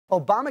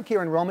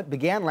Obamacare enrollment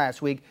began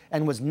last week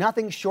and was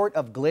nothing short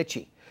of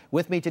glitchy.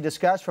 With me to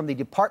discuss from the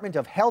Department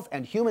of Health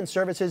and Human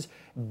Services,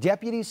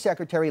 Deputy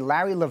Secretary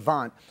Larry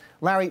Levant.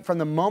 Larry, from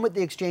the moment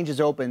the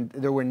exchanges opened,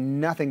 there were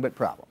nothing but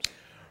problems.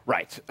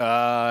 Right.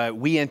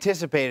 We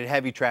anticipated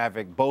heavy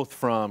traffic, both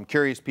from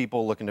curious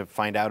people looking to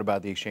find out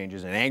about the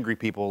exchanges and angry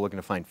people looking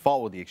to find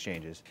fault with the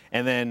exchanges,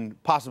 and then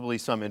possibly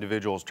some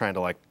individuals trying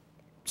to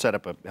set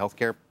up a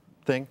healthcare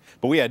thing.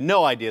 But we had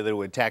no idea that it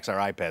would tax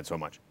our iPad so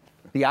much.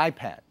 The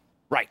iPad?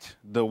 Right.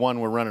 The one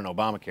we're running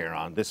Obamacare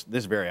on. This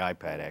very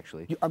iPad,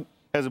 actually.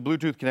 Has a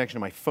Bluetooth connection to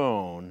my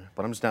phone,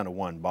 but I'm just down to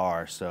one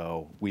bar,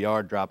 so we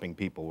are dropping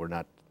people.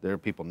 There are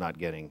people not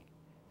getting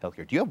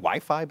healthcare. Do you have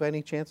Wi-Fi by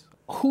any chance?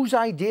 Whose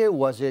idea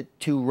was it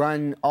to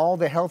run all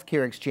the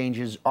healthcare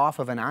exchanges off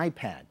of an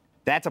iPad?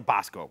 That's a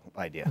Bosco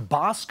idea.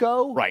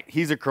 Bosco? Right.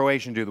 He's a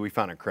Croatian dude that we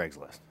found on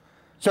Craigslist.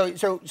 So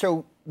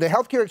the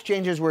healthcare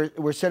exchanges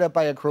were set up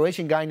by a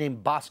Croatian guy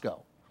named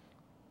Bosco.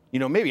 You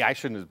know, maybe I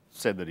shouldn't have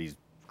said that he's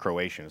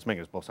Croatian. It's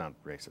making us both sound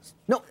racist.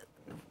 No,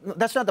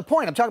 that's not the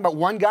point. I'm talking about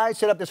one guy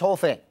set up this whole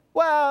thing.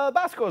 Well,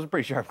 Bosco is a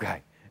pretty sharp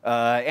guy.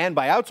 And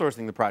by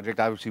outsourcing the project,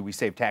 obviously we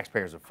save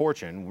taxpayers a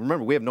fortune.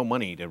 Remember, we have no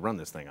money to run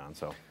this thing on,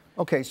 so.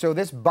 Okay, so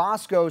this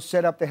Bosco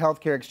set up the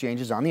healthcare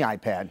exchanges on the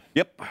iPad.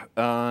 Yep,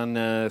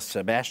 on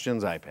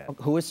Sebastian's iPad.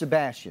 Who is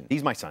Sebastian?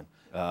 He's my son.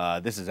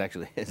 This is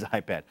actually his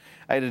iPad.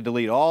 I had to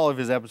delete all of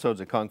his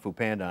episodes of Kung Fu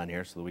Panda on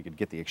here so that we could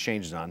get the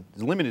exchanges on.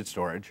 There's limited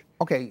storage.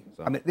 Okay,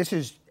 so. I mean, this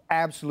is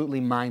absolutely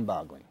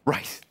mind-boggling.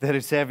 Right, that a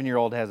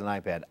 7-year-old has an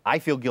iPad. I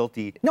feel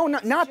guilty. No,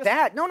 not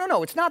that.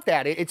 No, it's not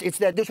that. It's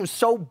that this was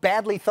so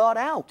badly thought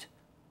out.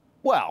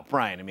 Well,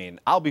 Brian, I mean,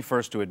 I'll be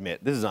first to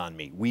admit, this is on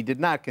me. We did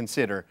not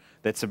consider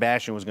that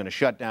Sebastian was going to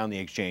shut down the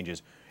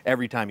exchanges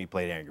every time he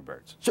played Angry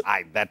Birds. So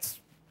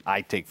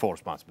I take full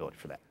responsibility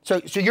for that.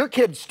 So your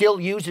kid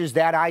still uses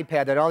that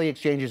iPad that all the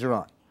exchanges are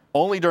on?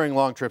 Only during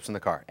long trips in the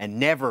car, and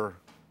never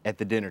at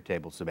the dinner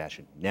table,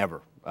 Sebastian.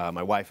 Never.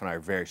 My wife and I are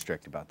very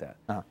strict about that.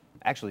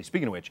 Actually,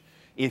 speaking of which,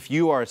 if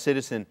you are a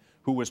citizen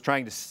who was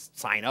trying to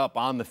sign up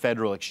on the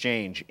federal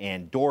exchange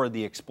and Dora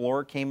the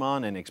Explorer came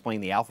on and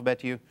explained the alphabet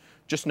to you,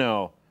 just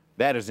know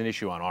that is an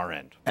issue on our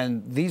end.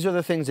 And these are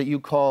the things that you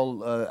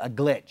call a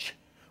glitch?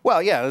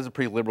 Well, yeah, there's a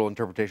pretty liberal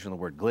interpretation of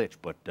the word glitch,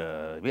 but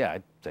yeah,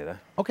 I'd say that.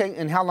 Okay,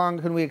 and how long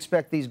can we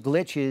expect these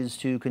glitches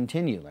to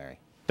continue, Larry?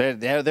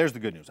 There's the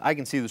good news. I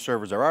can see the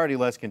servers are already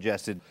less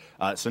congested,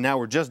 so now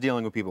we're just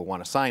dealing with people who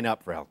want to sign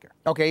up for healthcare.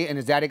 Okay, and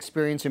is that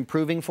experience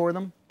improving for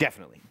them?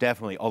 Definitely,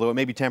 definitely. Although it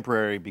may be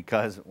temporary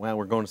because, well,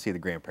 we're going to see the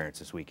grandparents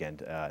this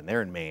weekend, and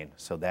they're in Maine,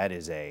 so that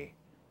is a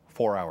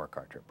 4-hour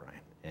car trip, Brian,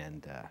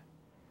 and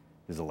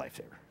this is a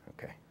lifesaver.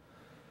 Okay.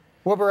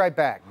 We'll be right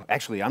back.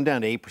 Actually, I'm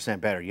down to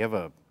 8% battery. You have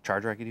a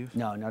charger I could use?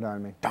 No, not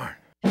on me. Darn.